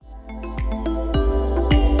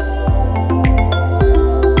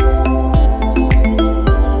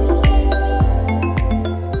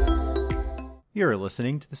You're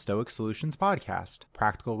listening to the Stoic Solutions Podcast,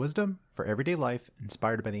 practical wisdom for everyday life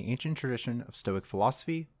inspired by the ancient tradition of Stoic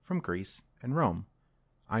philosophy from Greece and Rome.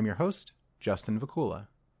 I'm your host, Justin Vakula.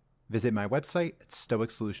 Visit my website at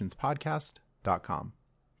stoicsolutionspodcast.com.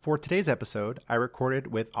 For today's episode, I recorded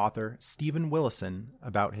with author Stephen Willison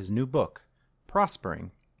about his new book, Prospering,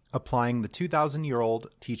 applying the 2,000-year-old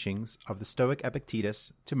teachings of the Stoic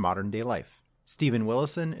Epictetus to modern-day life. Stephen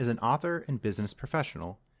Willison is an author and business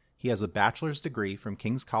professional. He has a bachelor's degree from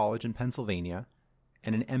King's College in Pennsylvania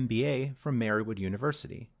and an MBA from Marywood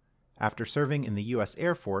University. After serving in the U.S.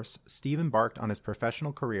 Air Force, Steve embarked on his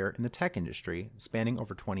professional career in the tech industry, spanning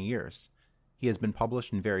over 20 years. He has been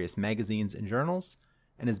published in various magazines and journals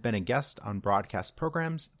and has been a guest on broadcast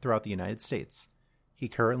programs throughout the United States. He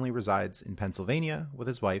currently resides in Pennsylvania with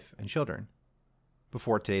his wife and children.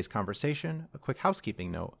 Before today's conversation, a quick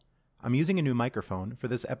housekeeping note. I'm using a new microphone for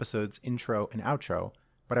this episode's intro and outro,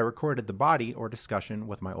 but I recorded the body or discussion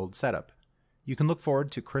with my old setup. You can look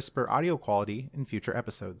forward to crisper audio quality in future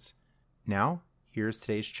episodes. Now, here's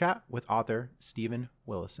today's chat with author Stephen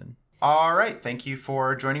Willison. All right, thank you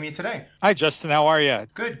for joining me today. Hi, Justin. How are you?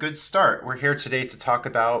 Good start. We're here today to talk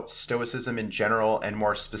about Stoicism in general, and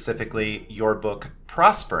more specifically, your book,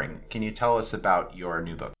 Prospering. Can you tell us about your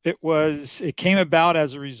new book? It came about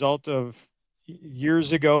as a result of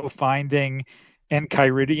years ago finding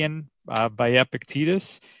Enchiridion by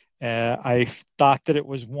Epictetus. I thought that it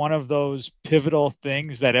was one of those pivotal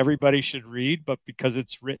things that everybody should read, but because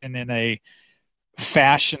it's written in a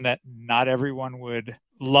fashion that not everyone would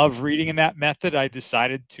love reading in that method, I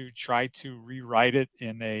decided to try to rewrite it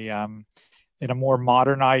in a more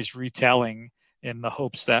modernized retelling, in the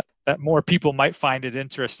hopes that more people might find it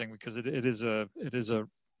interesting, because it is a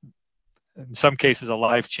in some cases a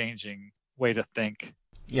life-changing way to think.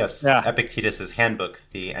 Yes, yeah. Epictetus's handbook,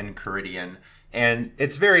 the Enchiridion, and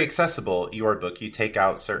it's very accessible, your book. You take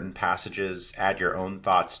out certain passages, add your own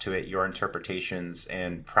thoughts to it, your interpretations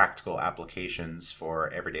and practical applications for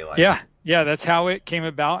everyday life. Yeah, that's how it came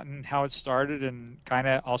about and how it started, and kind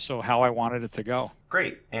of also how I wanted it to go.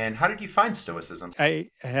 Great. And how did you find Stoicism? I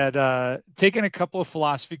had taken a couple of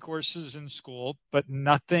philosophy courses in school, but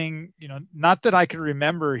nothing, not that I can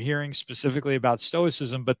remember hearing specifically about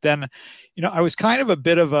Stoicism. But then, I was kind of a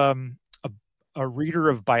bit of a reader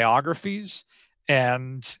of biographies,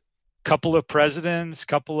 and couple of presidents,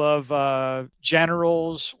 couple of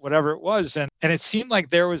generals, whatever it was. And it seemed like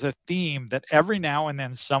there was a theme that every now and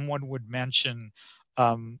then someone would mention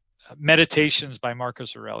Meditations by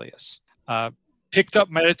Marcus Aurelius. Picked up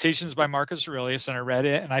Meditations by Marcus Aurelius and I read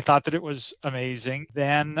it, and I thought that it was amazing.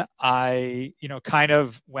 Then I, kind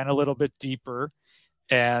of went a little bit deeper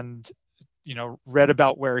and, read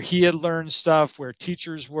about where he had learned stuff, where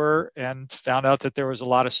teachers were, and found out that there was a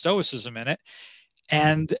lot of Stoicism in it.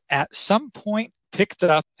 And at some point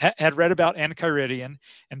had read about Enchiridion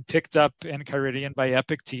and picked up Enchiridion by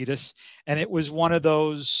Epictetus. And it was one of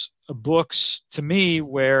those books to me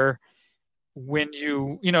where when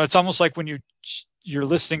it's almost like when you're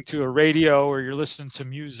listening to a radio or you're listening to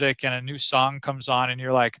music and a new song comes on and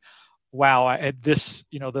you're like, wow,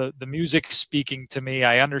 the music speaking to me.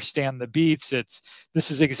 I understand the beats.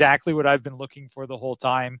 This is exactly what I've been looking for the whole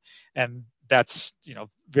time. And that's,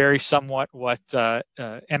 very somewhat what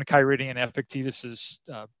Enchiridion, Epictetus's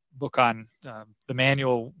book on the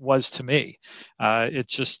manual was to me.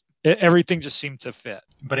 Everything just seemed to fit.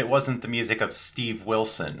 But it wasn't the music of Steve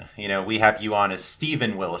Wilson. We have you on as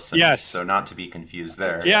Stephen Willison. Yes. So not to be confused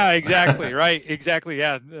there. Yeah, exactly. Right. Exactly.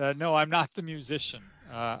 Yeah. No, I'm not the musician.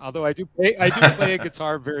 Although I do play a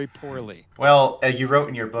guitar very poorly. Well, you wrote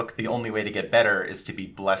in your book, the only way to get better is to be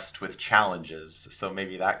blessed with challenges. So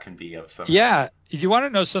maybe that can be of some. Yeah. You want to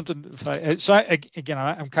know something?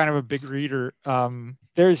 I'm kind of a big reader.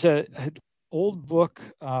 There's an old book.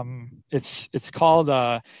 It's called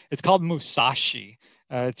Musashi.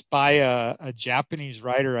 It's by a Japanese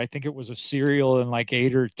writer. I think it was a serial in like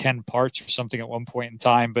 8 or 10 parts or something at one point in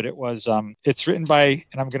time. But it's written by,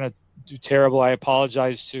 and I'm going to do terrible. I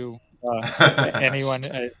apologize to anyone.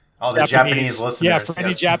 All the Japanese listeners. Yeah, for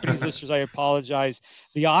any Japanese listeners, I apologize.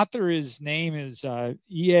 The author's name is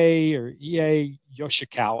Ie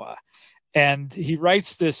Yoshikawa. And he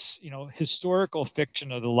writes this, historical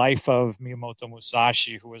fiction of the life of Miyamoto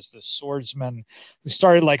Musashi, who was the swordsman who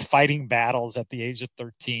started like fighting battles at the age of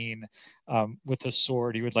 13 with a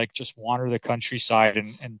sword. He would like just wander the countryside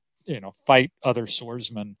and fight other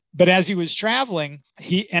swordsmen. But as he was traveling,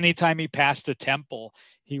 anytime he passed a temple,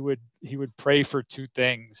 he would pray for two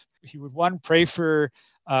things. He would, one, pray for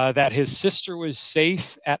that his sister was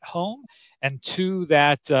safe at home, and two,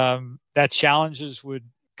 that challenges would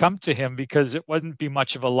come to him, because it wouldn't be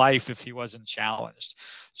much of a life if he wasn't challenged.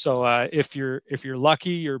 So if you're lucky,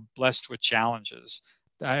 you're blessed with challenges.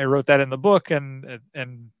 I wrote that in the book, and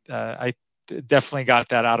I definitely got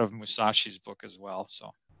that out of Musashi's book as well.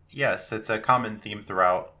 So. Yes, it's a common theme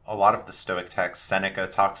throughout a lot of the Stoic texts. Seneca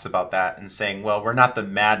talks about that and saying, well, we're not the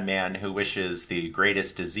madman who wishes the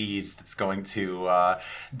greatest disease that's going to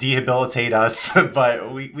debilitate us,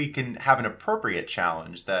 but we can have an appropriate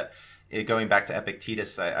challenge that, going back to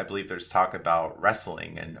Epictetus, I believe there's talk about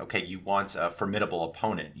wrestling, and okay, you want a formidable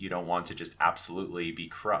opponent. You don't want to just absolutely be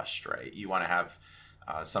crushed, right? You want to have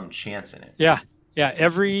some chance in it. Yeah. Yeah,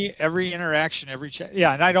 every interaction,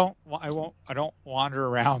 and I don't wander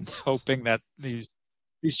around hoping that these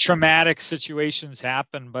traumatic situations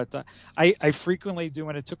happen, but I frequently do,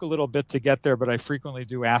 and it took a little bit to get there, but I frequently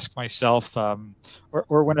do ask myself,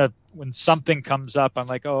 or when something comes up, I'm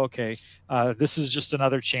like, oh, okay, this is just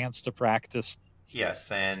another chance to practice.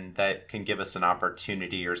 Yes, and that can give us an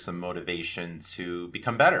opportunity or some motivation to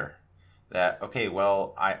become better. That, okay,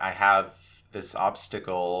 well, I have this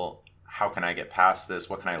obstacle. How can I get past this?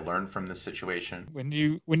 What can I learn from this situation? When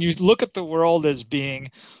you look at the world as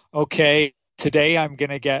being, okay, today I'm going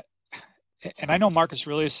to get, and I know Marcus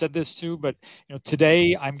Aurelius said this too, but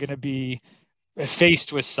today I'm going to be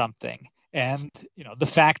faced with something, and the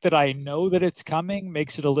fact that I know that it's coming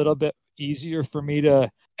makes it a little bit easier for me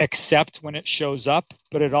to accept when it shows up,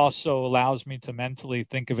 but it also allows me to mentally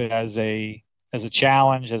think of it as a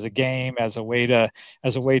challenge, as a game, as a way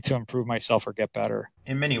to improve myself or get better.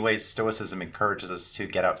 In many ways, Stoicism encourages us to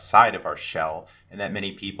get outside of our shell, and that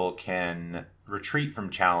many people can retreat from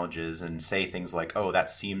challenges and say things like, oh, that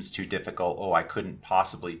seems too difficult. Oh, I couldn't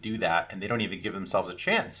possibly do that. And they don't even give themselves a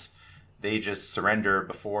chance. They just surrender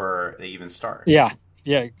before they even start. Yeah,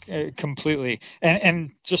 completely.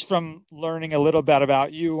 And just from learning a little bit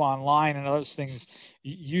about you online and those things,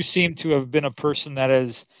 you seem to have been a person that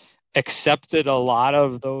has accepted a lot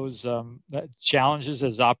of those challenges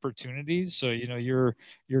as opportunities. So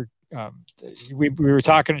we were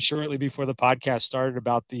talking shortly before the podcast started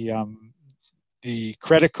about the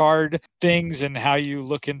credit card things and how you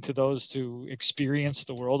look into those to experience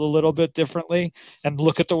the world a little bit differently and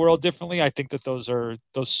look at the world differently. I think that those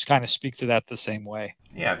kind of speak to that the same way.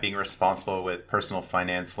 Yeah, being responsible with personal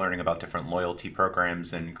finance, learning about different loyalty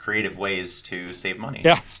programs and creative ways to save money.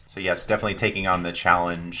 Yeah. So yes, definitely taking on the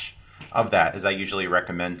challenge of that, as I usually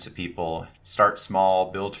recommend to people, start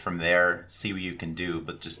small, build from there, see what you can do,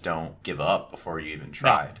 but just don't give up before you even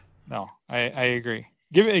tried. No, I agree.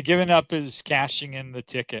 Giving up is cashing in the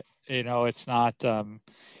ticket. It's not.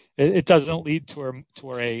 It doesn't lead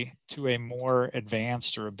to a more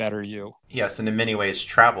advanced or a better you. Yes, and in many ways,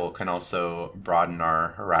 travel can also broaden our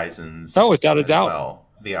horizons. Oh, without a doubt. Well,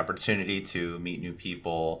 the opportunity to meet new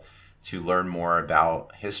people, to learn more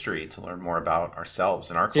about history, to learn more about ourselves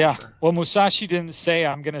and our culture. Yeah. Well, Musashi didn't say,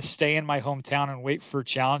 I'm going to stay in my hometown and wait for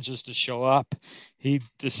challenges to show up. He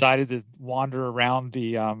decided to wander around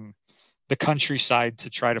the countryside to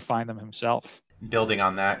try to find them himself. Building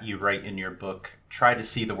on that, you write in your book, try to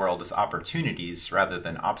see the world as opportunities rather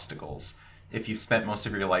than obstacles. If you've spent most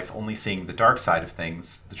of your life only seeing the dark side of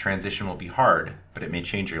things, the transition will be hard, but it may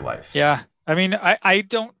change your life. Yeah. I mean, I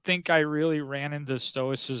don't think I really ran into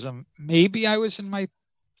Stoicism. Maybe I was in my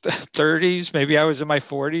 30s, maybe I was in my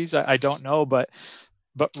 40s. I don't know, but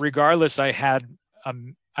regardless, I had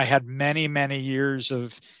many years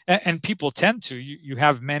of, and people tend to, you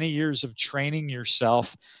have many years of training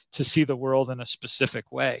yourself to see the world in a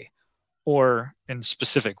specific way or in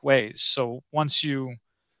specific ways. So once you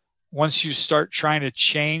start trying to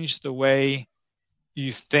change the way you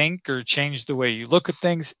think or change the way you look at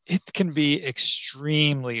things, it can be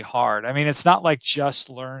extremely hard. I mean, it's not like just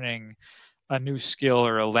learning a new skill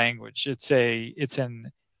or a language. It's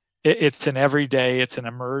an everyday, it's an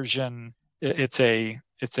immersion, it's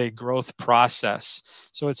a growth process.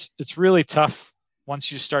 So it's really tough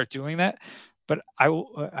once you start doing that. But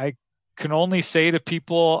I can only say to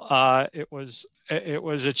people, it was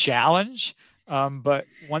a challenge. But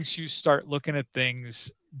once you start looking at things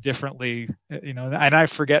differently, and I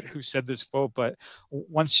forget who said this quote, but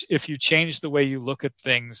if you change the way you look at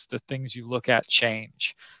things, the things you look at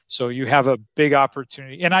change. So you have a big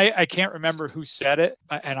opportunity. And I can't remember who said it,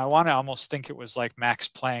 and I want to almost think it was like Max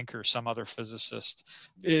Planck or some other physicist.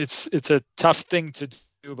 It's a tough thing to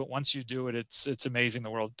do, but once you do it, it's amazing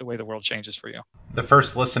the way the world changes for you. The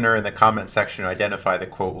first listener in the comment section to identify the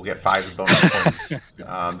quote will get 5 bonus points.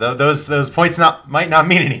 Those points might not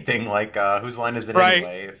mean anything, like whose line is it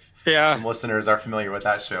anyway? If some listeners are familiar with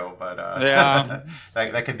that show, but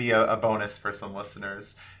that could be a bonus for some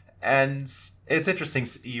listeners. And it's interesting,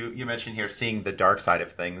 you mentioned here seeing the dark side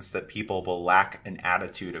of things, that people will lack an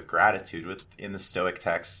attitude of gratitude. In the Stoic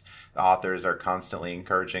texts, the authors are constantly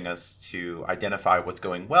encouraging us to identify what's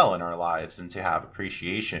going well in our lives and to have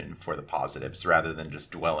appreciation for the positives rather than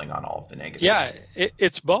just dwelling on all of the negatives. Yeah,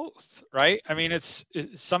 it's both, right? I mean, it's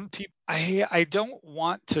some people. I don't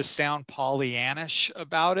want to sound Pollyannish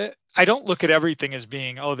about it. I don't look at everything as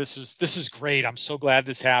being, oh, this is great. I'm so glad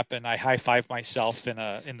this happened. I high five myself in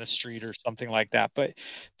the street or something like that.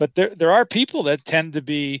 But there are people that tend to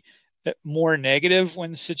be more negative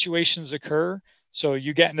when situations occur. So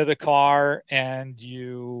you get into the car and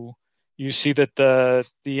you see that the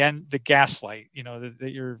gas light,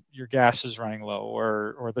 that your gas is running low,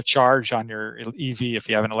 or the charge on your EV if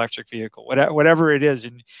you have an electric vehicle, whatever it is,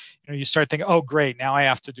 and you start thinking, oh great, now I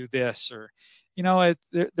have to do this, or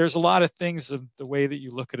there's a lot of things of the way that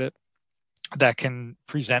you look at it that can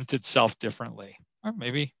present itself differently, or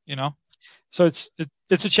maybe so it's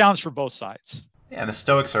a challenge for both sides. Yeah, and the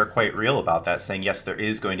Stoics are quite real about that, saying, yes, there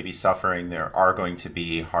is going to be suffering. There are going to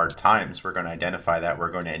be hard times. We're going to identify that.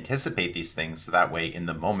 We're going to anticipate these things. So that way, in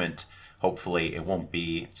the moment, hopefully it won't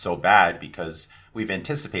be so bad because we've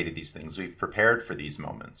anticipated these things. We've prepared for these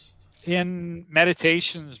moments. In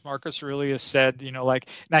Meditations, Marcus Aurelius said,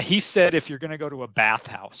 now he said, if you're going to go to a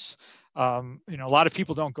bathhouse, a lot of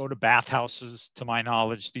people don't go to bathhouses, to my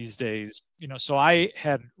knowledge, these days. So I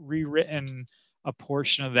had rewritten a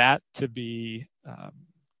portion of that to be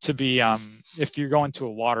if you're going to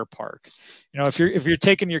a water park, if you're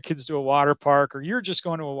taking your kids to a water park, or you're just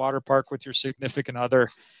going to a water park with your significant other,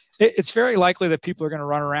 it's very likely that people are going to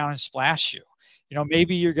run around and splash you.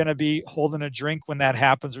 Maybe you're going to be holding a drink when that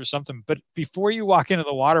happens or something. But before you walk into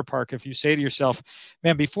the water park, if you say to yourself,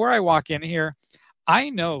 man, before I walk in here, I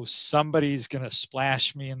know somebody's going to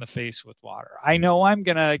splash me in the face with water. I know I'm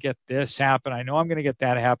going to get this happen. I know I'm going to get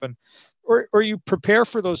that happen. Or you prepare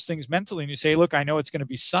for those things mentally and you say, look, I know it's going to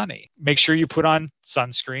be sunny. Make sure you put on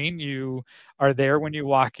sunscreen. You are there when you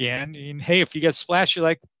walk in. And hey, if you get splashed, you're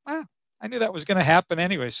like, I knew that was going to happen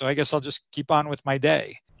anyway, so I guess I'll just keep on with my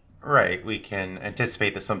day. Right. We can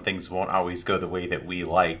anticipate that some things won't always go the way that we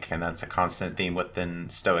like, and that's a constant theme within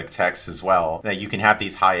Stoic texts as well. That you can have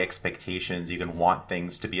these high expectations, you can want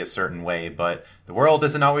things to be a certain way, but the world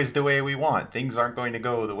isn't always the way we want. Things aren't going to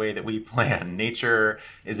go the way that we plan. Nature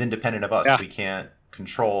is independent of us. Yeah. We can't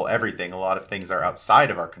control everything. A lot of things are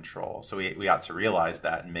outside of our control, so we ought to realize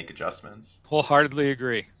that and make adjustments. Wholeheartedly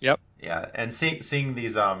agree. Yep. Yeah, and seeing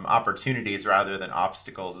these opportunities rather than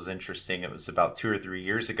obstacles is interesting. It was about 2 or 3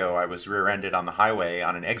 years ago. I was rear-ended on the highway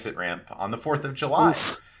on an exit ramp on the 4th of July.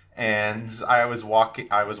 Oof. And I was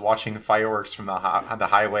watching fireworks from the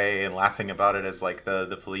highway and laughing about it as like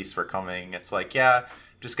the police were coming. It's like, yeah,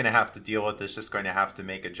 just going to have to deal with this, just going to have to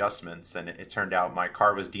make adjustments. And it turned out my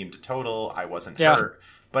car was deemed a total. I wasn't hurt.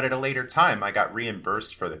 But at a later time, I got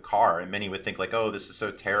reimbursed for the car. And many would think like, oh, this is so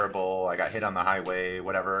terrible. I got hit on the highway,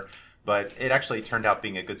 whatever. But it actually turned out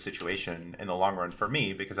being a good situation in the long run for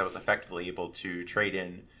me because I was effectively able to trade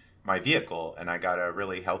in my vehicle and I got a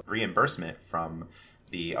really healthy reimbursement from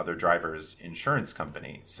the other driver's insurance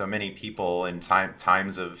company. So many people in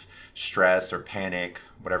times of stress or panic,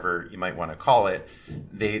 whatever you might want to call it,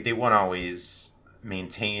 they won't always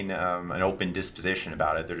maintain an open disposition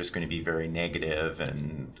about it. They're just going to be very negative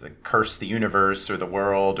and curse the universe or the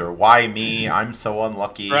world or why me? I'm so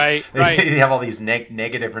unlucky. Right. They have all these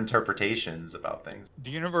negative interpretations about things.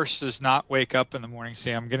 The universe does not wake up in the morning and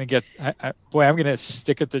say, I'm going to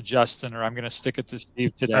stick it to Justin or I'm going to stick it to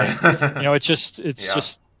Steve today. It's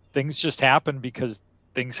just things just happen because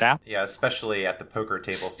things happen. Yeah, especially at the poker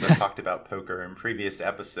table. So I've talked about poker in previous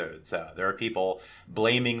episodes. There are people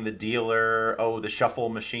blaming the dealer. Oh, the shuffle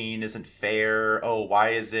machine isn't fair. Oh, why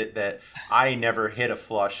is it that I never hit a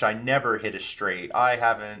flush? I never hit a straight. I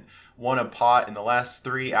haven't won a pot in the last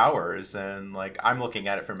 3 hours. And like, I'm looking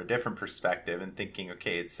at it from a different perspective and thinking,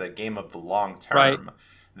 okay, it's a game of the long term. Right.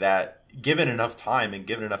 That given enough time and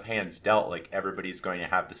given enough hands dealt, like everybody's going to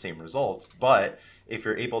have the same results. But if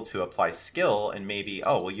you're able to apply skill and maybe,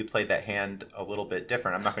 oh, well, you played that hand a little bit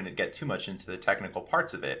different. I'm not going to get too much into the technical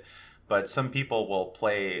parts of it. But some people will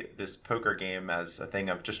play this poker game as a thing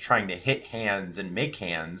of just trying to hit hands and make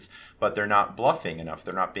hands, but they're not bluffing enough.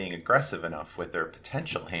 They're not being aggressive enough with their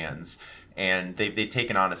potential hands. And they've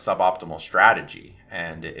taken on a suboptimal strategy.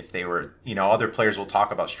 And if they were, other players will talk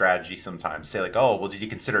about strategy sometimes. Say like, oh, well, did you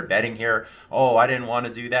consider betting here? Oh, I didn't want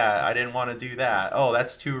to do that. I didn't want to do that. Oh,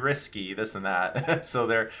 that's too risky, this and that. So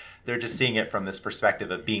they're just seeing it from this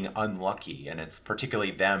perspective of being unlucky. And it's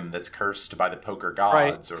particularly them that's cursed by the poker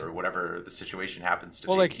gods, right, or whatever the situation happens to be.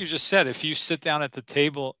 Well, like you just said, if you sit down at the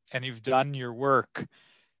table and you've done your work,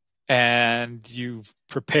 and you've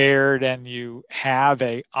prepared and you have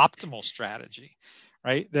a optimal strategy,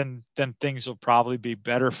 right, then things will probably be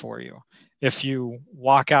better for you. If you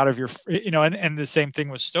walk out of your, and the same thing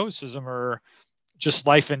with Stoicism or just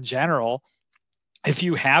life in general, if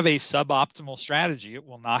you have a suboptimal strategy,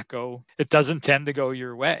 it doesn't tend to go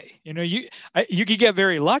your way. You could get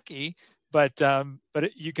very lucky, but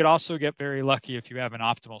you could also get very lucky if you have an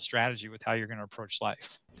optimal strategy with how you're going to approach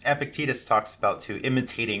life. Epictetus talks about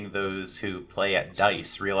imitating those who play at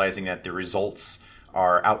dice, realizing that the results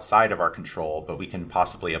are outside of our control, but we can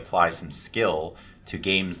possibly apply some skill to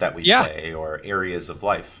games that we play or areas of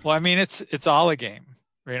life. Well, I mean, it's all a game,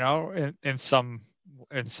 in some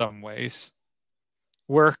ways.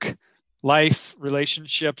 Work, life,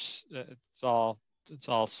 relationships, it's all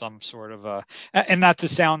some sort of and not to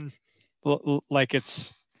sound like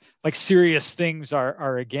it's like serious things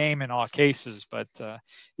are a game in all cases, but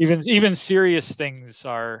even serious things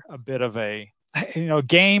are a bit of a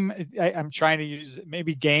game. I'm trying to use,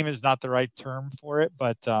 maybe game is not the right term for it,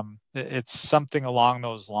 but it's something along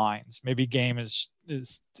those lines. Maybe game is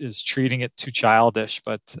treating it too childish,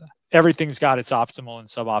 but everything's got its optimal and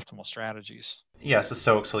suboptimal strategies. Yes, the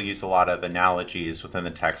Stoics will use a lot of analogies within the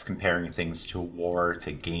text, comparing things to war,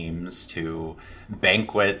 to games, to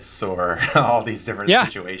banquets, or all these different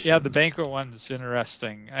situations. Yeah, the banquet one's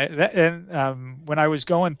interesting. When I was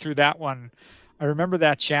going through that one, I remember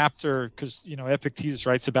that chapter because, Epictetus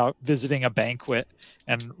writes about visiting a banquet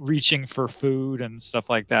and reaching for food and stuff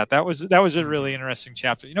like that. That was a really interesting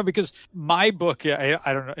chapter, because my book, I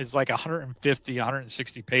don't know, is like 150,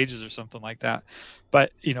 160 pages or something like that.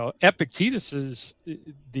 But, Epictetus is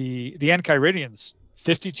the Enchiridions,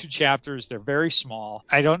 52 chapters. They're very small.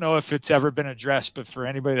 I don't know if it's ever been addressed, but for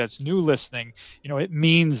anybody that's new listening, it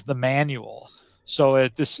means the manual. So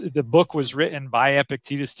the book was written by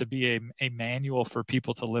Epictetus to be a manual for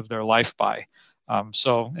people to live their life by.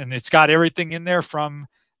 And it's got everything in there from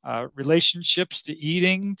relationships to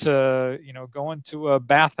eating to, going to a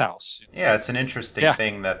bathhouse. Yeah, it's an interesting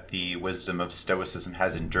thing that the wisdom of Stoicism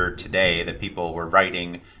has endured today, that people were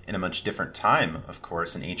writing in a much different time, of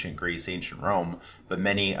course, in ancient Greece, ancient Rome, but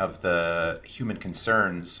many of the human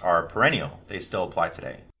concerns are perennial. They still apply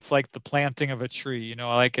today. It's like the planting of a tree,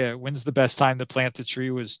 when's the best time to plant a tree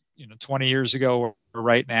was, 20 years ago or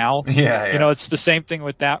right now. Yeah. It's the same thing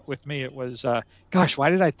with me. It was, gosh,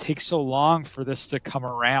 why did I take so long for this to come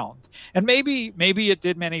around? And maybe it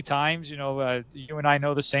did many times. You and I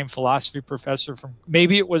know the same philosophy professor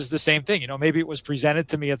maybe it was the same thing. Maybe it was presented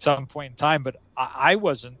to me at some point in time, but I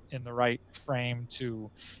wasn't in the right frame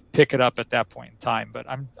to pick it up at that point in time. But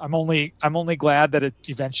I'm only glad that it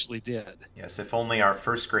eventually did. Yes, if only our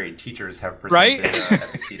first grade teachers have presented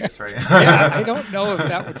Epictetus, right? Yeah, I don't know if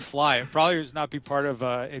that would fly. It probably would not be part of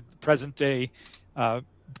a present day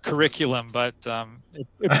curriculum, but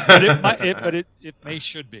it may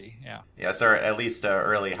should be. Yeah. Yes, or at least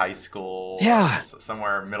early high school. Yeah.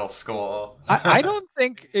 Somewhere middle school. I don't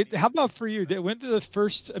think it. How about for you? Went to the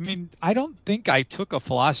first. I mean, I don't think I took a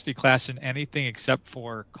philosophy class in anything except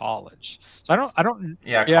for college. So I don't.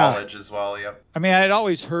 Yeah, college as well. Yep. I mean, I had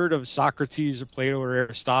always heard of Socrates or Plato or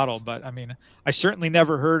Aristotle, but I mean, I certainly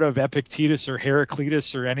never heard of Epictetus or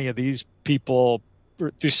Heraclitus or any of these people.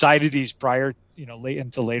 Thucydides prior,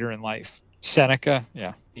 late later in life. Seneca,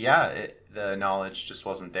 yeah. Yeah, the knowledge just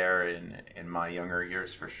wasn't there in my younger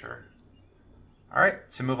years for sure. All right,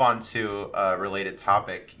 to move on to a related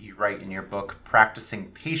topic, you write in your book, practicing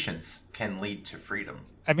patience can lead to freedom.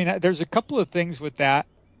 I mean, there's a couple of things with that.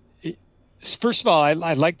 First of all,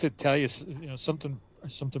 I'd like to tell you, something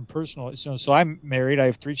personal. So I'm married. I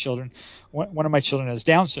have 3 children. One of my children has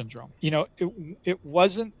Down syndrome. It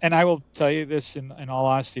wasn't, and I will tell you this in all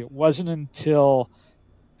honesty, it wasn't until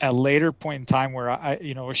a later point in time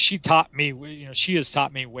where she taught me, she has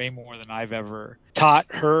taught me way more than I've ever taught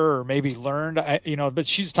her or maybe learned, but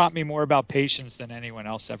she's taught me more about patience than anyone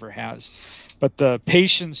else ever has. But the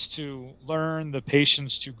patience to learn, the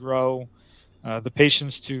patience to grow, the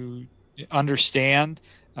patience to understand,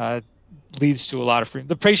 leads to a lot of freedom.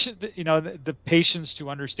 The patience to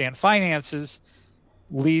understand finances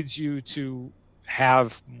leads you to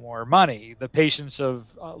have more money. The patience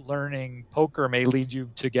of learning poker may lead you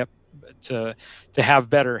to get to have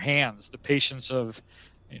better hands. The patience of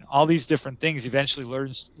all these different things eventually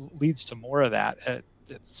leads to more of that.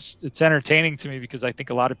 It's entertaining to me because I think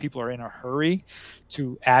a lot of people are in a hurry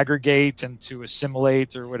to aggregate and to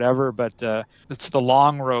assimilate or whatever, but it's the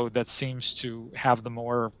long road that seems to have the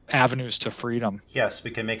more avenues to freedom. Yes,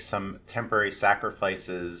 we can make some temporary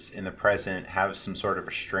sacrifices in the present, have some sort of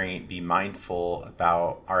restraint, be mindful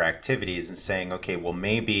about our activities and saying, okay, well,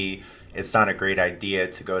 maybe it's not a great idea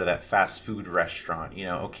to go to that fast food restaurant.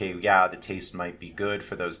 Okay, yeah, the taste might be good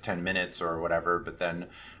for those 10 minutes or whatever, but then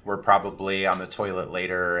we're probably on the toilet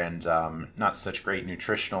later and not such great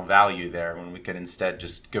nutritional value there, when we could instead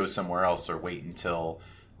just go somewhere else or wait until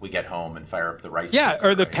we get home and fire up the rice cooker,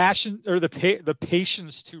 or the right? passion or the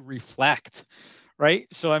patience to reflect, right?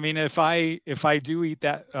 So I mean, if I do eat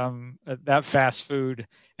that fast food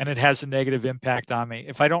and it has a negative impact on me,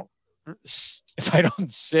 if I don't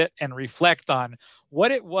sit and reflect on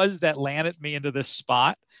what it was that landed me into this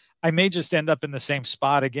spot, I may just end up in the same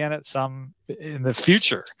spot again in the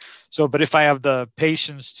future. So, but if I have the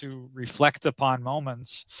patience to reflect upon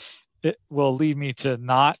moments, it will lead me to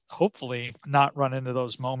hopefully not run into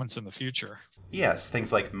those moments in the future. Yes,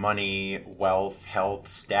 things like money, wealth, health,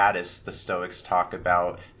 status, the Stoics talk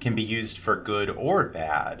about, can be used for good or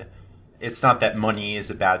bad. It's not that money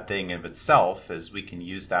is a bad thing of itself, as we can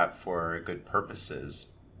use that for good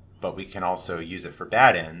purposes, but we can also use it for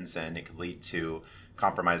bad ends, and it could lead to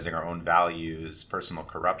compromising our own values, personal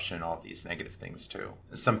corruption, all of these negative things too.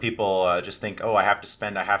 Some people just think, oh, I have to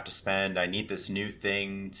spend, I need this new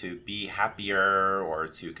thing to be happier or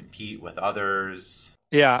to compete with others.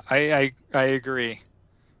 Yeah, I agree.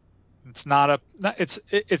 It's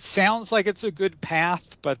it sounds like it's a good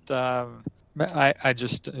path, but it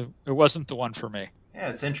wasn't the one for me. Yeah,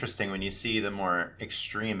 it's interesting when you see the more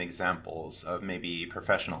extreme examples of maybe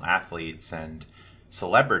professional athletes and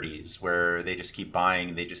celebrities where they just keep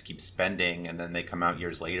buying, they just keep spending, and then they come out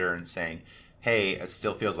years later and saying, hey, it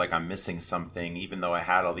still feels like I'm missing something, even though I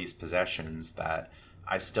had all these possessions, that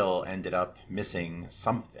I still ended up missing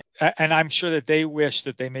something. And I'm sure that they wish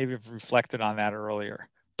that they maybe have reflected on that earlier.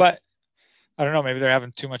 But I don't know, maybe they're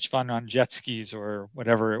having too much fun on jet skis or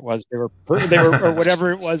whatever it was or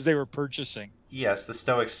whatever it was they were purchasing. Yes, the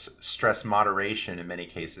Stoics stress moderation in many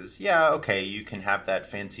cases. Yeah, okay, you can have that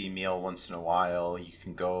fancy meal once in a while. You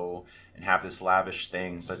can go and have this lavish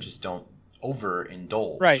thing, but just don't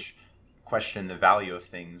overindulge. Right. Question the value of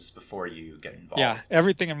things before you get involved. Yeah,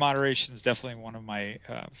 everything in moderation is definitely one of my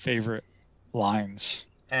favorite lines.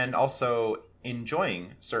 And also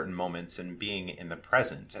enjoying certain moments and being in the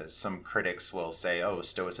present, as some critics will say, oh,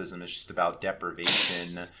 Stoicism is just about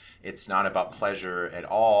deprivation. It's not about pleasure at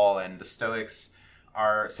all. And the Stoics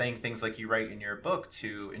are saying things like you write in your book,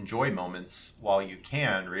 to enjoy moments while you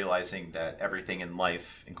can, realizing that everything in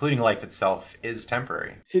life, including life itself, is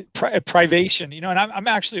temporary. Privation, and I'm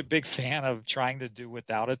actually a big fan of trying to do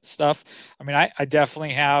without it stuff. I mean, I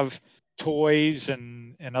definitely have toys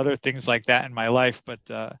and other things like that in my life,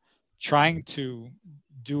 but trying to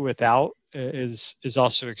do without is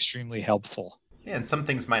also extremely helpful. Yeah, and some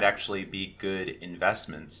things might actually be good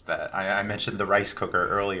investments. That I mentioned the rice cooker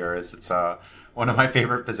earlier, as it's one of my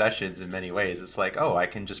favorite possessions in many ways. It's like, oh, I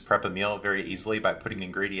can just prep a meal very easily by putting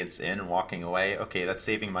ingredients in and walking away. Okay, that's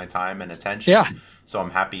saving my time and attention. Yeah. So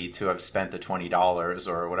I'm happy to have spent the $20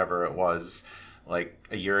 or whatever it was like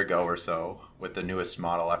a year ago or so with the newest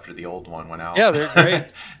model after the old one went out. Yeah, they're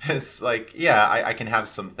great. It's like, yeah, I can have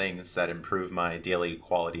some things that improve my daily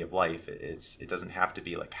quality of life. It doesn't have to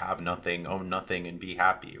be like have nothing, own nothing, and be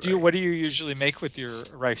happy. Right? What do you usually make with your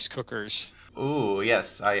rice cookers? Ooh,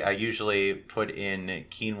 yes. I usually put in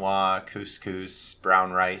quinoa, couscous,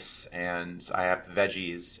 brown rice, and I have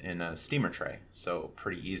veggies in a steamer tray. So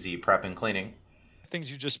pretty easy prep and cleaning.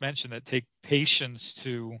 Things you just mentioned that take patience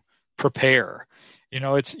to prepare.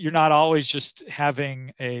 You're not always just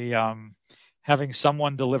having having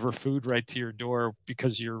someone deliver food right to your door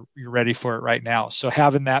because you're ready for it right now. So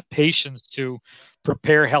having that patience to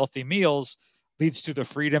prepare healthy meals leads to the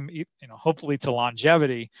freedom, hopefully to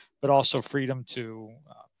longevity, but also freedom to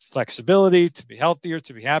flexibility, to be healthier,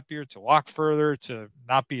 to be happier, to walk further, to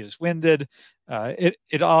not be as winded.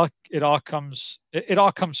 It all comes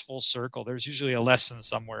full circle. There's usually a lesson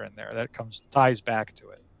somewhere in there that ties back to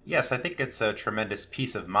it. Yes, I think it's a tremendous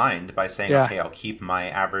peace of mind by saying, okay, I'll keep my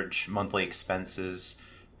average monthly expenses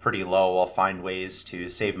pretty low. I'll find ways to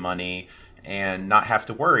save money and not have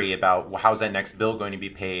to worry about, well, how's that next bill going to be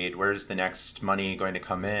paid? Where's the next money going to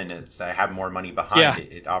come in? It's that I have more money behind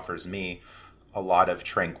it. It offers me a lot of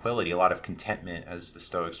tranquility, a lot of contentment, as the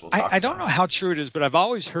Stoics will talk about. I don't know how true it is, but I've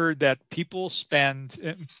always heard that people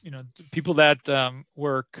people that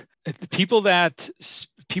work,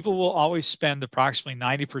 people will always spend approximately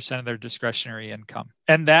 90% of their discretionary income.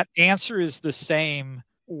 And that answer is the same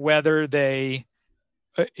whether they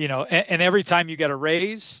and every time you get a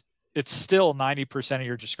raise, it's still 90% of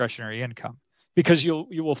your discretionary income because you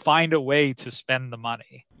will find a way to spend the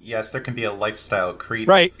money. Yes, there can be a lifestyle creep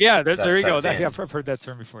Right. Yeah. that There you go. sets in. I've heard that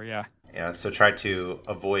term before. Yeah. Yeah, so try to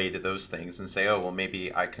avoid those things and say, oh, well,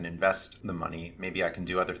 maybe I can invest the money. Maybe I can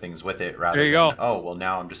do other things with it rather There you than, go. oh, well,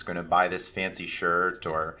 now I'm just going to buy this fancy shirt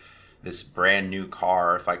or this brand new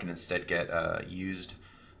car if I can instead get a used,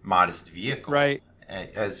 modest vehicle. Right.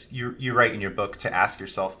 As you write in your book, to ask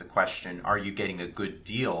yourself the question, are you getting a good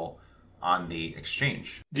deal on the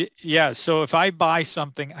exchange? Yeah. So if I buy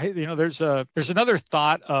something, there's another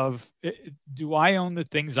thought of, do I own the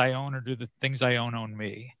things I own, or do the things I own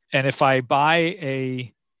me? And if I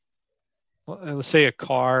buy let's say a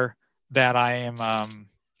car that I'm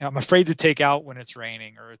afraid to take out when it's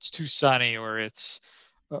raining, or it's too sunny, or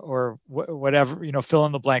whatever, fill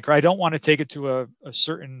in the blank, or I don't want to take it to a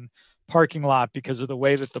certain parking lot because of the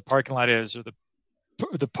way that the parking lot is, or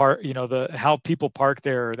the part, how people park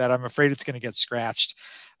there, that I'm afraid it's going to get scratched.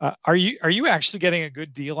 Are you actually getting a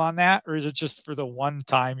good deal on that, or is it just for the one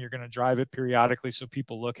time you're going to drive it periodically so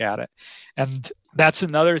people look at it? And that's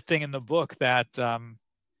another thing in the book that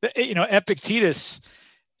Epictetus,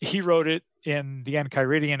 he wrote it in the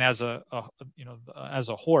Enchiridion as as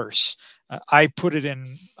a horse. I put it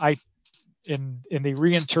in the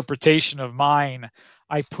reinterpretation of mine.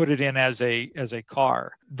 I put it in as a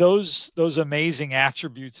car. Those amazing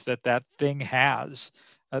attributes that thing has,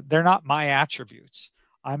 they're not my attributes.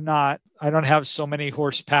 I don't have so many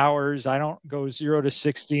horsepowers. I don't go 0 to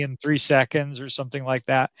 60 in 3 seconds or something like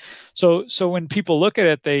that. So when people look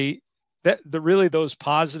at it, really those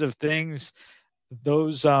positive things,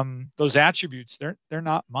 those attributes, they're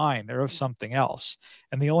not mine. They're of something else.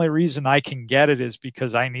 And the only reason I can get it is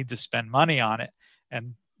because I need to spend money on it.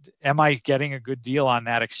 And am I getting a good deal on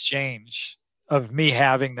that exchange of me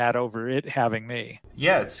having that over it having me?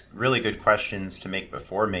 Yeah, it's really good questions to make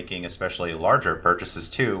before making, especially larger purchases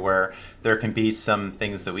too, where there can be some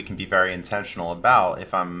things that we can be very intentional about.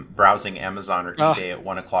 If I'm browsing Amazon or eBay at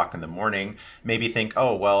 1 o'clock in the morning, maybe think,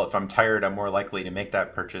 oh, well, if I'm tired, I'm more likely to make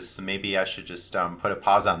that purchase. So maybe I should just put a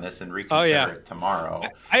pause on this and reconsider it tomorrow.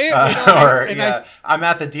 I'm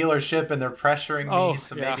at the dealership and they're pressuring me,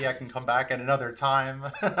 so maybe I can come back at another time.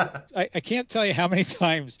 I can't tell you how many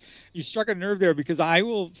times you struck a nerve there, because I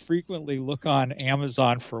will frequently look on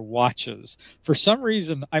Amazon for watches. For some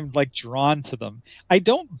reason, I'm like drawn to them. I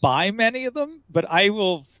don't buy many of them, but I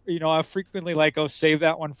will, I frequently save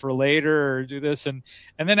that one for later or do this. And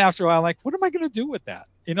then after a while, I'm like, what am I going to do with that?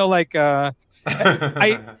 I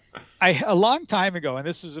a long time ago, and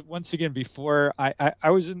this is once again before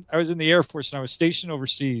I was in the Air Force, and I was stationed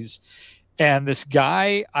overseas, and this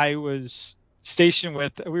guy I was stationed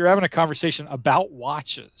with, we were having a conversation about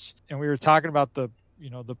watches, and we were talking about the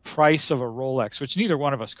price of a Rolex, which neither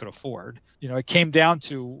one of us could afford. It came down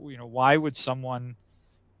to, why would someone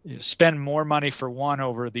spend more money for one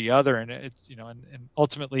over the other? And and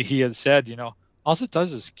ultimately he had said, all it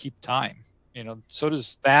does is keep time. So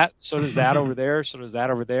does that over there. So does that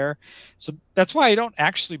over there. So that's why I don't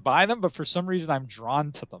actually buy them, but for some reason I'm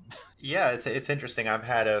drawn to them. Yeah, it's interesting. I've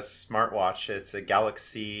had a smartwatch. It's a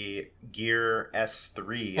Galaxy Gear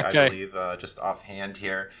S3, okay. I believe, just offhand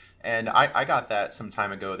here. And I got that some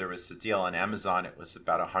time ago. There was a deal on Amazon. It was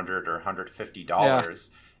about $100 or $150. Yeah.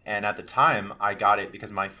 And at the time, I got it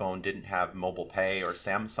because my phone didn't have mobile pay or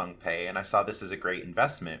Samsung Pay. And I saw this as a great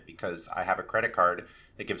investment because I have a credit card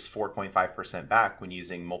that gives 4.5% back when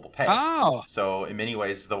using mobile pay. Oh. So in many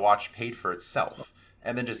ways, the watch paid for itself.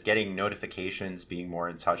 And then just getting notifications, being more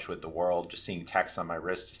in touch with the world, just seeing text on my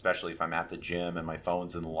wrist, especially if I'm at the gym and my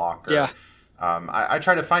phone's in the locker. Yeah. I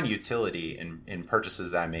try to find utility in purchases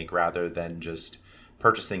that I make rather than just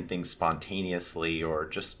purchasing things spontaneously or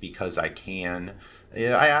just because I can.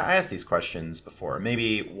 Yeah, I asked these questions before.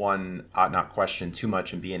 Maybe one ought not question too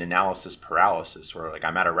much and be an analysis paralysis, where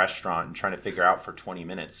I'm at a restaurant and trying to figure out for 20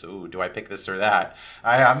 minutes, ooh, do I pick this or that?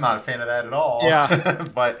 I'm not a fan of that at all. Yeah.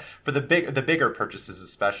 But for the bigger purchases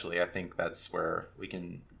especially, I think that's where we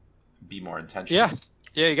can be more intentional.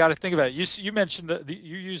 Yeah, you got to think about it. You mentioned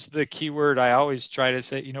you used the keyword. I always try to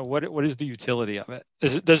say, what is the utility of it?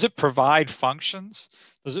 Does it provide functions?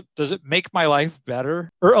 Does it make my life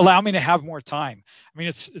better or allow me to have more time? I mean,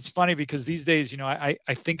 it's funny because these days, I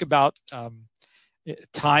think about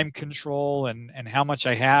time control and how much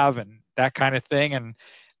I have and that kind of thing. And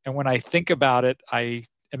when I think about it, and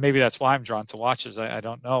maybe that's why I'm drawn to watches. I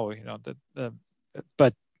don't know,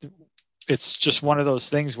 but it's just one of those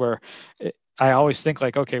things where I always think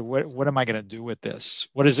okay, what am I going to do with this?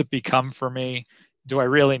 What does it become for me? Do I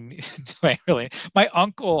really? My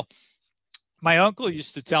uncle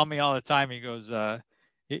used to tell me all the time. He goes,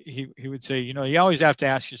 he would say, you always have to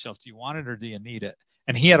ask yourself, do you want it or do you need it?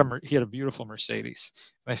 And he had a beautiful Mercedes.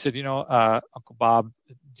 And I said, Uncle Bob,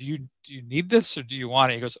 do you need this or do you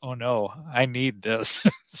want it? He goes, oh no, I need this.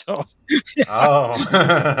 So,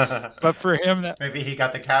 Oh, but for him, maybe he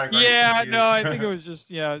got the categories confused. No, I think it was just,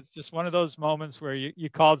 it's just one of those moments where you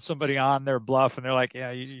called somebody on their bluff and they're like,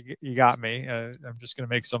 yeah, you got me. I'm just going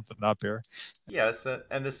to make something up here. Yes.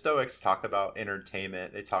 And the Stoics talk about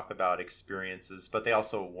entertainment. They talk about experiences, but they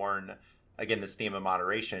also warn, again, this theme of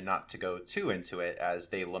moderation, not to go too into it, as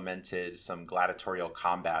they lamented some gladiatorial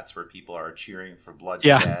combats where people are cheering for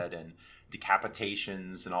bloodshed and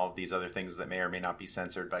decapitations and all of these other things that may or may not be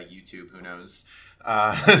censored by YouTube. Who knows?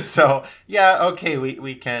 So yeah, okay,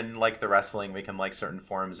 we can like the wrestling, we can like certain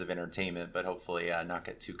forms of entertainment, but hopefully not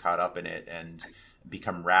get too caught up in it and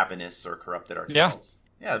become ravenous or corrupted ourselves.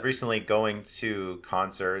 Yeah, recently going to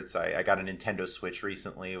concerts. I got a Nintendo Switch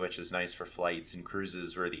recently, which is nice for flights and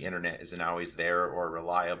cruises where the internet isn't always there or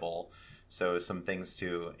reliable. So some things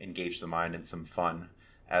to engage the mind and some fun.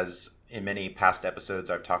 As in many past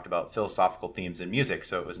episodes, I've talked about philosophical themes in music,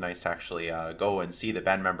 so it was nice to actually go and see the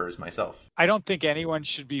band members myself. I don't think anyone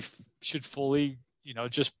should fully,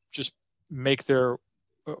 just make their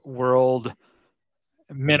world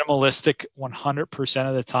minimalistic 100%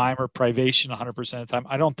 of the time or privation 100% of the time.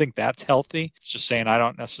 I don't think that's healthy. It's just saying I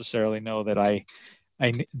don't necessarily know that I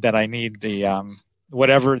need the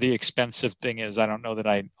whatever the expensive thing is. I don't know that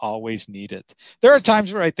I always need it. There are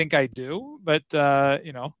times where I think I do, but it's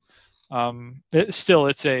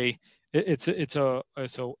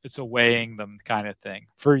a weighing them kind of thing,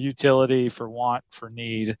 for utility, for want, for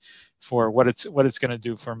need, for what it's going to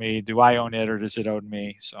do for me. Do I own it or does it own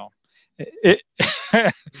me? So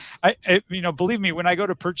believe me, when I go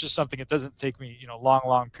to purchase something, it doesn't take me,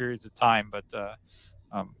 long periods of time, but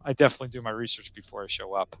I definitely do my research before I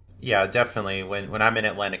show up. Yeah, definitely. When I'm in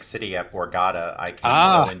Atlantic City at Borgata, I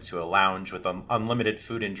can go into a lounge with unlimited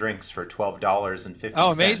food and drinks for $12.50.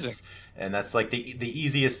 Oh, amazing. And that's like the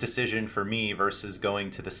easiest decision for me versus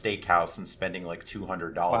going to the steakhouse and spending like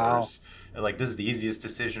 $200. Wow. Like, this is the easiest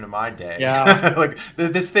decision of my day. Yeah. Like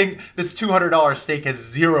this $200 steak has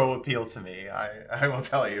zero appeal to me. I will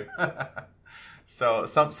tell you. So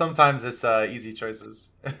sometimes it's easy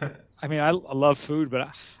choices. I mean, I love food,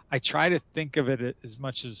 but I try to think of it as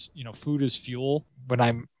much as, food is fuel when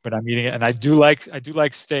I'm eating it. And I do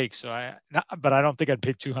like steak. So but I don't think I'd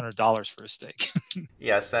pay $200 for a steak.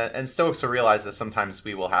 Yes. And Stoics will realize that sometimes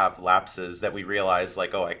we will have lapses that we realize,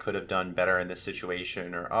 like, oh, I could have done better in this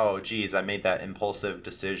situation, or, oh, geez, I made that impulsive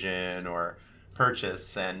decision or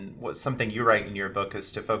purchase. And something you write in your book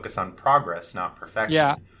is to focus on progress, not perfection.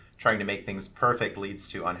 Yeah. Trying to make things perfect leads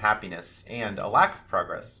to unhappiness and a lack of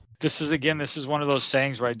progress. This is one of those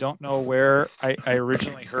sayings where I don't know where I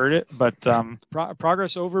originally heard it, but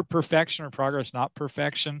progress over perfection or progress not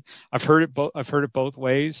perfection. I've heard it both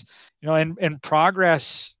ways, and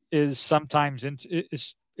progress is sometimes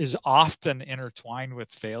is often intertwined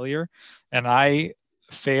with failure, and I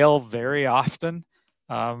fail very often.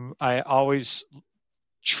 I always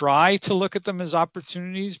try to look at them as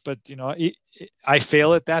opportunities, but I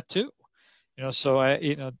fail at that too. So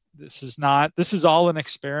this is all an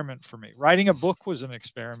experiment for me. Writing a book was an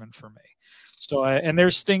experiment for me. So and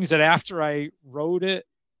there's things that after I wrote it,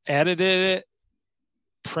 edited it,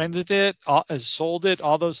 printed it, sold it,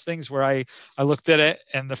 all those things where I looked at it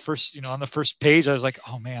and on the first page I was like,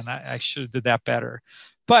 oh man, I should have did that better.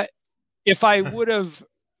 But if I would have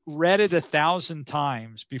read it 1,000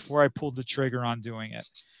 times before I pulled the trigger on doing it,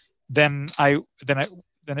 then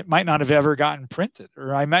it might not have ever gotten printed,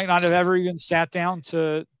 or I might not have ever even sat down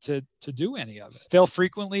to do any of it. Fail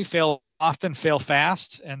frequently, fail often, fail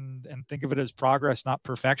fast, and think of it as progress, not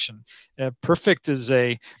perfection. Perfect is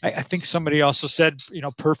I think somebody also said,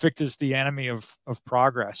 perfect is the enemy of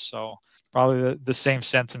progress. So probably the same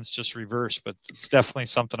sentence, just reversed, but it's definitely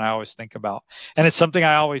something I always think about. And it's something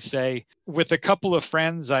I always say with a couple of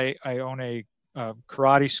friends. I own a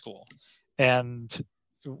karate school, and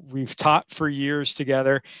we've taught for years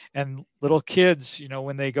together, and little kids,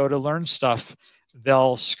 when they go to learn stuff,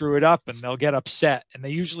 they'll screw it up and they'll get upset, and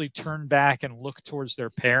they usually turn back and look towards their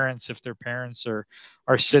parents if their parents are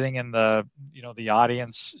sitting in the the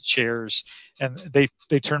audience chairs, and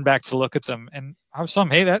they turn back to look at them. And I was telling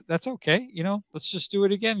them, hey, that's okay, let's just do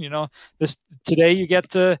it again. Today you get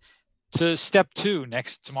to step 2,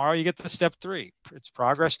 tomorrow you get to step 3. It's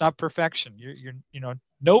progress, not perfection. You're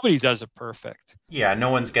nobody does it perfect. Yeah, no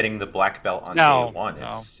one's getting the black belt on day one.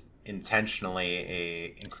 It's intentionally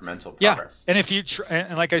a incremental progress. And if you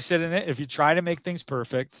and like I said in it, if you try to make things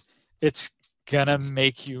perfect, it's gonna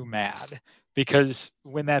make you mad. because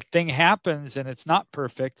when that thing happens and it's not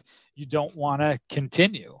perfect, you don't want to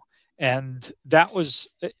continue. And that was,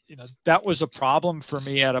 that was a problem for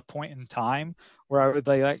me at a point in time where I would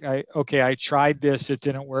okay, I tried this, it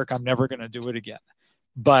didn't work, I'm never going to do it again.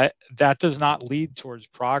 But that does not lead towards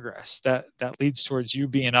progress. That leads towards you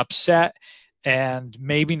being upset and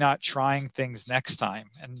maybe not trying things next time.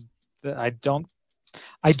 And I don't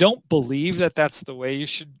believe that that's the way you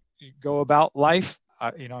should go about life.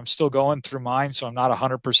 I'm still going through mine, so I'm not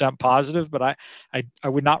 100% positive, but I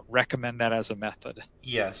would not recommend that as a method.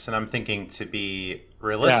 Yes, and I'm thinking to be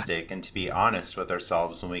realistic and to be honest with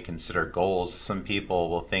ourselves when we consider goals. Some people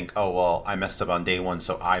will think, oh, well, I messed up on day one,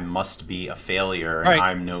 so I must be a failure and Right.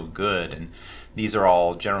 I'm no good. And these are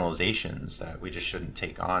all generalizations that we just shouldn't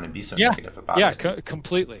take on and be so negative about it. Yeah,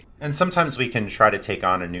 completely. And sometimes we can try to take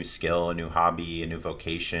on a new skill, a new hobby, a new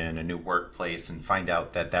vocation, a new workplace, and find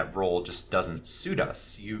out that that role just doesn't suit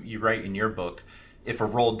us. You write in your book, if a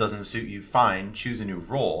role doesn't suit you, fine, choose a new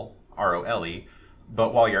role, ROLE,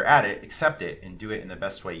 but while you're at it, accept it and do it in the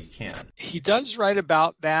best way you can. He does write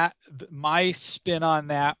about that. My spin on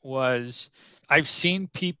that was I've seen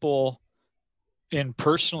people in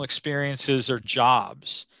personal experiences or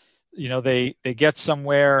jobs, they get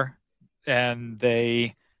somewhere and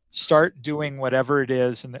they start doing whatever it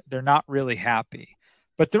is and they're not really happy,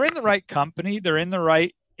 but they're in the right company, they're in the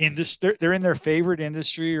right industry, they're in their favorite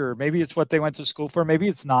industry, or maybe it's what they went to school for, maybe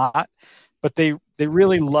it's not, but they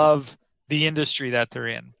really love the industry that they're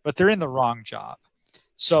in, but they're in the wrong job.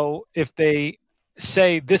 So if they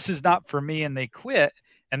say this is not for me and they quit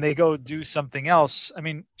and they go do something else, I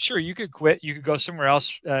mean, sure, you could quit, you could go somewhere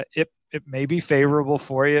else. It may be favorable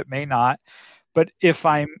for you, it may not. But if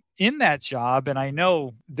I'm in that job and I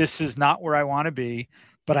know this is not where I want to be,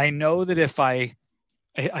 but I know that if I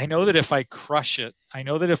crush it, I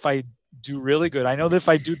know that if I do really good, I know that if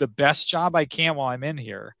I do the best job I can while I'm in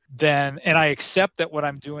here, then, and I accept that what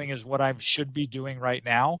I'm doing is what I should be doing right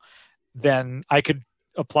now, then I could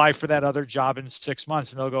apply for that other job in 6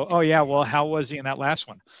 months and they'll go, oh yeah, well, how was he in that last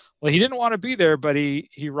one? Well, he didn't want to be there, but he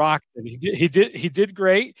rocked it. He did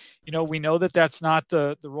great. We know that that's not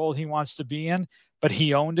the role he wants to be in, but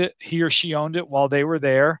he owned it. He or she owned it while they were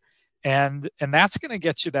there. And that's going to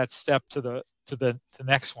get you that step to the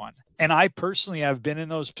next one. And I personally have been in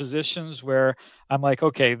those positions where I'm like,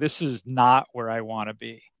 okay, this is not where I want to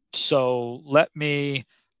be. So let me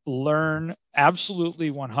learn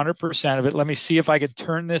absolutely 100% of it. Let me see if I could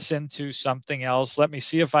turn this into something else. Let me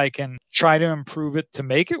see if I can try to improve it to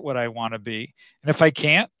make it what I want to be. And if I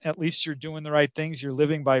can't, at least you're doing the right things. You're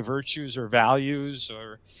living by virtues or values,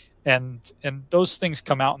 and those things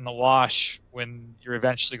come out in the wash when you're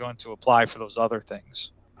eventually going to apply for those other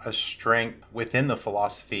things. A strength within the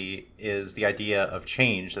philosophy is the idea of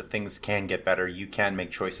change, that things can get better. You can make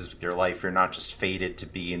choices with your life. You're not just fated to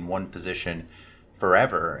be in one position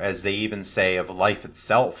forever. As they even say of life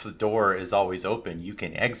itself, the door is always open. You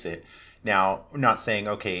can exit. Now, I'm not saying,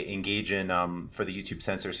 okay, engage in, for the YouTube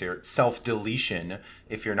censors here, self-deletion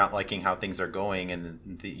if you're not liking how things are going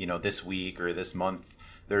and, this week or this month,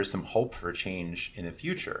 there's some hope for change in the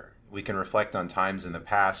future. We can reflect on times in the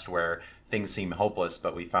past where things seem hopeless,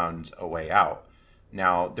 but we found a way out.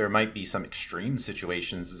 Now, there might be some extreme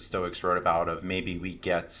situations the Stoics wrote about of maybe we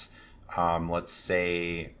get, let's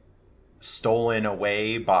say, stolen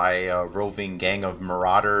away by a roving gang of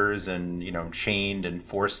marauders and, chained and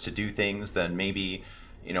forced to do things, then maybe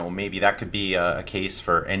that could be a case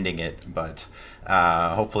for ending it. But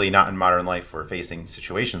hopefully not in modern life. We're facing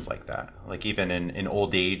situations like that. Like even in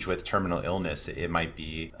old age with terminal illness, it might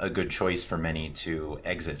be a good choice for many to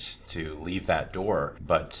exit, to leave that door.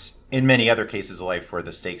 But in many other cases of life where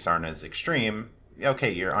the stakes aren't as extreme,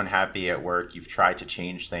 okay, you're unhappy at work, you've tried to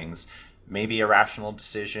change things. Maybe a rational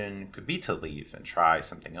decision could be to leave and try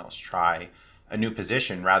something else, try a new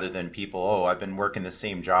position rather than people, oh, I've been working the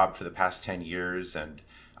same job for the past 10 years and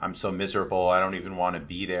I'm so miserable, I don't even want to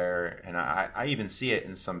be there. And I even see it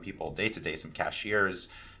in some people day to day, some cashiers,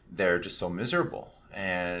 they're just so miserable.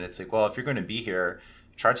 And it's like, well, if you're going to be here,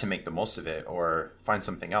 try to make the most of it or find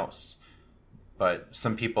something else. But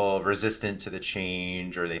some people resistant to the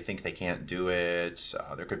change or they think they can't do it.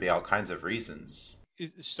 There could be all kinds of reasons.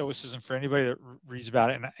 Stoicism, for anybody that reads about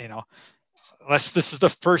it, and unless this is the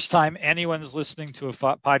first time anyone's listening to a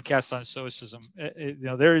podcast on Stoicism,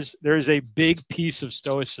 there is a big piece of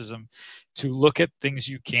Stoicism to look at things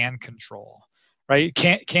you can control, right?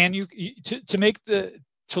 Can you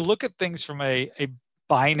to look at things from a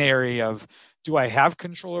binary of, do I have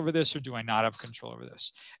control over this or do I not have control over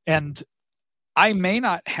this? And I may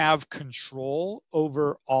not have control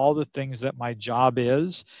over all the things that my job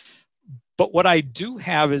is, But what I do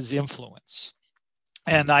have is influence.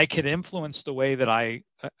 And I can influence the way that I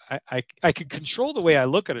could control the way I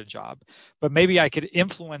look at a job, but maybe I could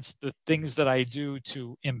influence the things that I do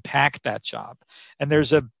to impact that job. And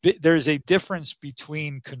there's a difference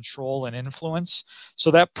between control and influence.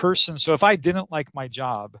 So if I didn't like my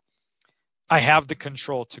job, I have the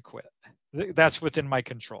control to quit. That's within my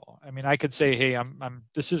control. I mean, I could say, "Hey,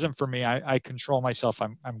 this isn't for me. I control myself.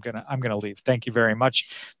 I'm gonna leave. Thank you very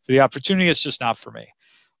much for the opportunity. It's just not for me."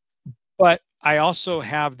 But I also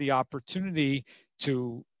have the opportunity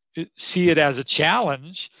to see it as a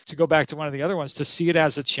challenge, to go back to one of the other ones, to see it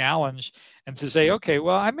as a challenge and to say, okay,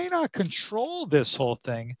 well, I may not control this whole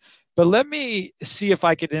thing, but let me see if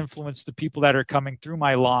I could influence the people that are coming through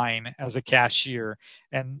my line as a cashier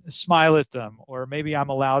and smile at them. Or maybe I'm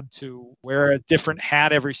allowed to wear a different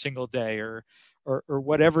hat every single day, or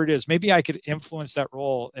whatever it is. Maybe I could influence that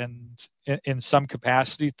role and in some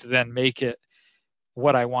capacity to then make it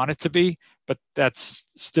what I want it to be, but that's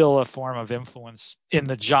still a form of influence in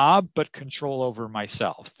the job, but control over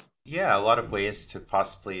myself. Yeah, a lot of ways to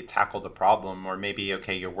possibly tackle the problem. Or maybe,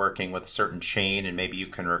 okay, you're working with a certain chain and maybe you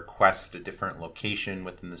can request a different location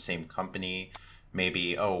within the same company.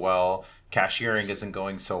 Maybe, oh, well, cashiering isn't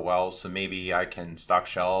going so well, so maybe I can stock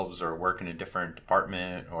shelves or work in a different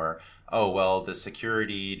department. Or, oh, well, the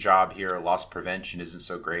security job here, loss prevention, isn't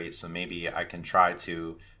so great, so maybe I can try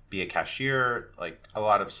to be a cashier. Like, a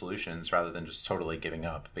lot of solutions rather than just totally giving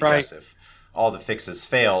up. But right. Yes, if all the fixes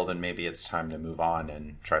fail, then maybe it's time to move on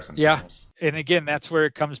and try something else. And again, that's where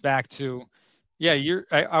it comes back to,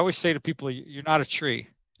 I always say to people, you're not a tree,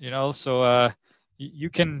 so you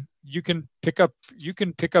can pick up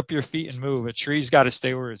your feet and move. A tree's got to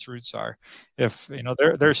stay where its roots are. If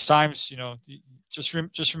there's times,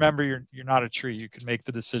 just remember you're not a tree. You can make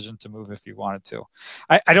the decision to move if you wanted to.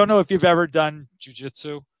 I don't know if you've ever done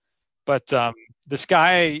jujitsu, but this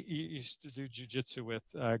guy used to do jujitsu with,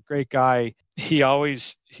 a great guy. He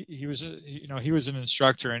was an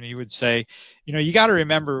instructor, and he would say, you got to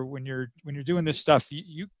remember when you're doing this stuff,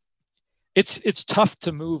 it's tough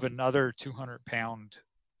to move another 200-pound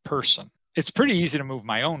person. It's pretty easy to move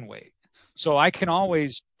my own weight. So I can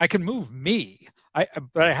move me.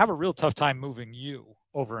 But I have a real tough time moving you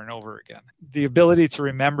over and over again. The ability to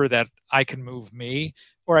remember that I can move me,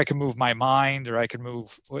 or I can move my mind, or I can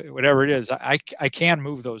move whatever it is. I can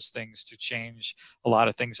move those things to change a lot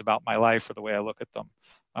of things about my life or the way I look at them.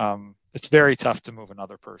 It's very tough to move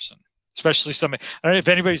another person, especially somebody. I don't know if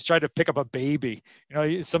anybody's tried to pick up a baby.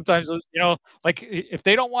 Sometimes, like if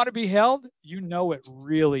they don't want to be held, it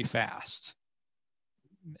really fast.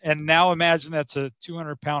 And now imagine that's a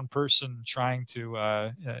 200-pound person trying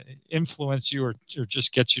to influence you or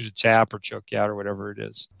just get you to tap or choke you out or whatever it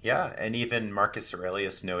is. Yeah, and even Marcus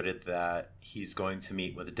Aurelius noted that he's going to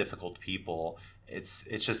meet with difficult people. It's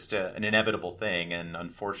just an inevitable thing, and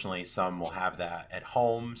unfortunately some will have that at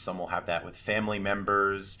home, some will have that with family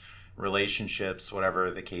members, relationships,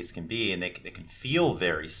 whatever the case can be, and they can feel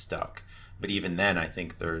very stuck. But even then, I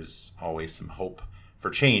think there's always some hope for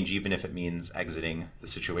change, even if it means exiting the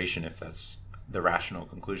situation, if that's the rational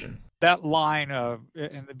conclusion. That line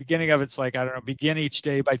in the beginning of it's like, I don't know, begin each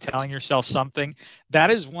day by telling yourself something. That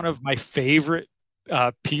is one of my favorite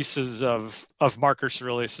pieces of Marcus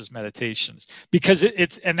Aurelius's meditations, because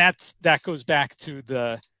that goes back to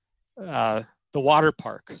the water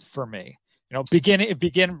park for me.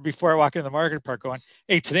 Begin before I walk into the market park going,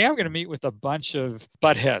 hey, today I'm going to meet with a bunch of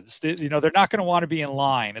buttheads. They're not going to want to be in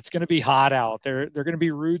line. It's going to be hot out. They're going to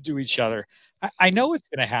be rude to each other. I know it's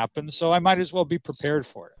going to happen, so I might as well be prepared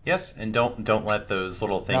for it. Yes, and don't let those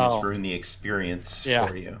little things ruin the experience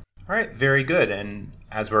for you. All right, very good. And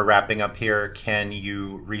as we're wrapping up here, can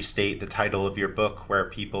you restate the title of your book where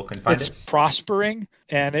people can find it? It's Prospering,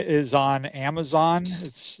 and it is on Amazon.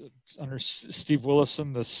 It's under Steve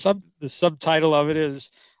Willison. The subtitle of it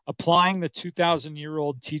is Applying the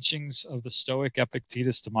 2,000-Year-Old Teachings of the Stoic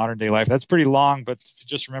Epictetus to Modern Day Life. That's pretty long, but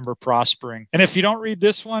just remember Prospering. And if you don't read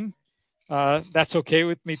this one, that's okay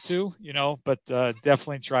with me too, but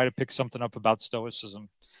definitely try to pick something up about Stoicism.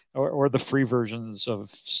 Or the free versions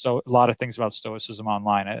of a lot of things about Stoicism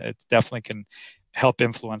online. It definitely can help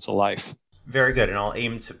influence a life. Very good. And I'll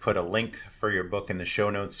aim to put a link for your book in the show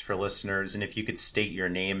notes for listeners. And if you could state your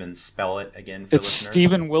name and spell it again for listeners. It's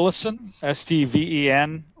Stephen Willison,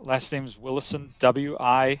 Stven. Last name is Willison, Willison.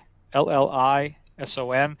 I always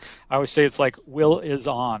say it's like Will is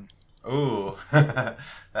on. Ooh,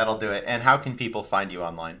 that'll do it. And how can people find you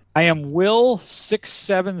online? I am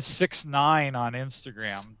Will6769 on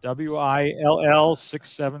Instagram.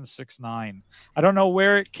 WILL6769. I don't know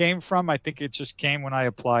where it came from. I think it just came when I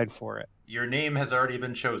applied for it. Your name has already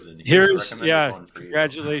been chosen. Here's a recommended one for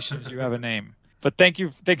congratulations, you have a name. But thank you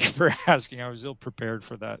for asking. I was ill prepared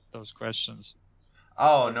for those questions.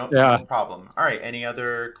 Oh, no problem. All right. Any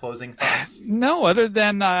other closing thoughts? No, other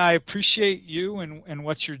than I appreciate you and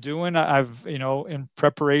what you're doing. I've, in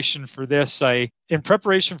preparation for this, I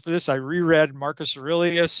reread Marcus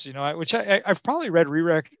Aurelius, which I've probably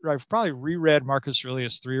reread Marcus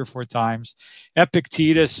Aurelius 3 or 4 times.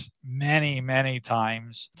 Epictetus many, many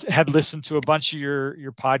times. Had listened to a bunch of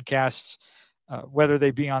your podcasts. Whether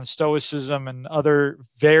they be on Stoicism and other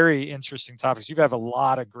very interesting topics. You have a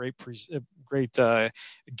lot of great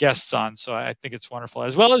guests on, so I think it's wonderful.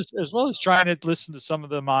 As well as trying to listen to some of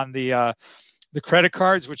them on the credit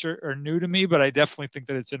cards, which are new to me, but I definitely think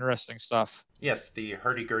that it's interesting stuff. Yes, the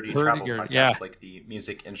hurdy-gurdy travel podcast, like the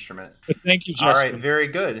music instrument. But thank you, Justin. All right, very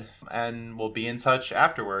good. And we'll be in touch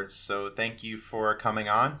afterwards. So thank you for coming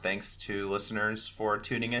on. Thanks to listeners for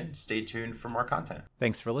tuning in. Stay tuned for more content.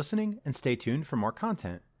 Thanks for listening, and stay tuned for more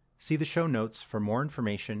content. See the show notes for more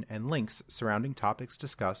information and links surrounding topics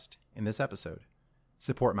discussed in this episode.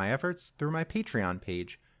 Support my efforts through my Patreon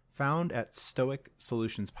page, found at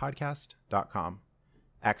stoicsolutionspodcast.com.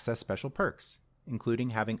 Access special perks,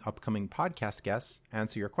 including having upcoming podcast guests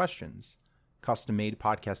answer your questions, custom-made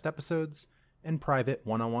podcast episodes, and private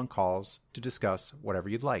one-on-one calls to discuss whatever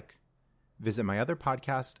you'd like. Visit my other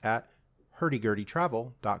podcast at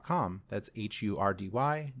hurdygurdytravel.com, that's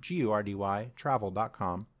HURDYGURDY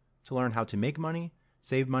travel.com, to learn how to make money,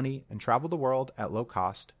 save money, and travel the world at low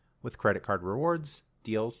cost with credit card rewards,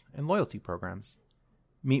 deals, and loyalty programs.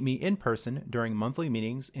 Meet me in person during monthly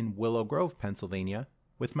meetings in Willow Grove, Pennsylvania,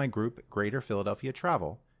 with my group Greater Philadelphia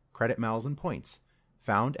Travel, Credit Miles and Points,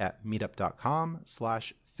 found at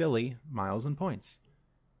meetup.com/Philly Miles and Points.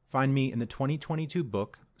 Find me in the 2022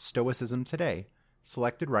 book Stoicism Today,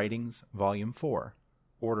 Selected Writings, Volume 4.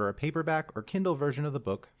 Order a paperback or Kindle version of the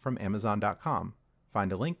book from Amazon.com.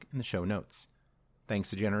 Find a link in the show notes.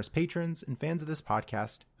 Thanks to generous patrons and fans of this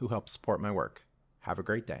podcast who help support my work. Have a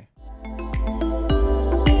great day.